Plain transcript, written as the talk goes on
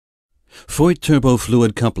Fluid Turbo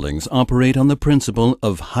Fluid couplings operate on the principle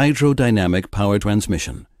of hydrodynamic power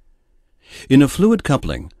transmission. In a fluid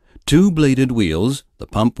coupling, two bladed wheels, the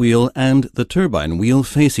pump wheel and the turbine wheel,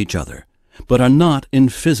 face each other, but are not in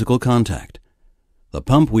physical contact. The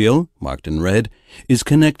pump wheel, marked in red, is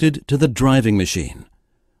connected to the driving machine.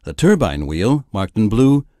 The turbine wheel, marked in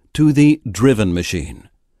blue, to the driven machine.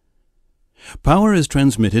 Power is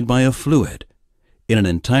transmitted by a fluid in an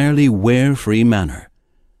entirely wear-free manner.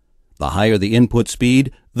 The higher the input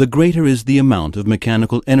speed, the greater is the amount of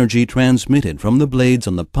mechanical energy transmitted from the blades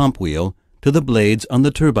on the pump wheel to the blades on the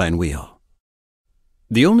turbine wheel.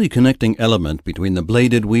 The only connecting element between the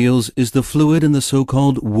bladed wheels is the fluid in the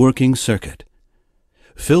so-called working circuit.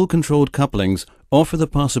 Fill-controlled couplings offer the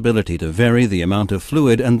possibility to vary the amount of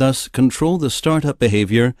fluid and thus control the startup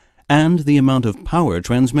behavior and the amount of power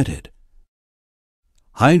transmitted.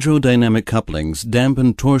 Hydrodynamic couplings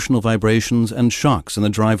dampen torsional vibrations and shocks in the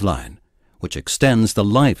driveline, which extends the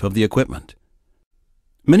life of the equipment.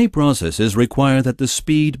 Many processes require that the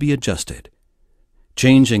speed be adjusted.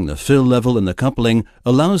 Changing the fill level in the coupling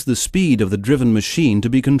allows the speed of the driven machine to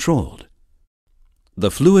be controlled.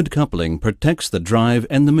 The fluid coupling protects the drive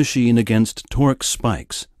and the machine against torque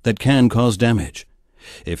spikes that can cause damage.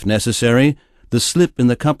 If necessary, the slip in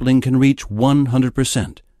the coupling can reach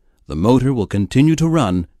 100%. The motor will continue to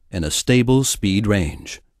run in a stable speed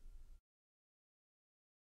range.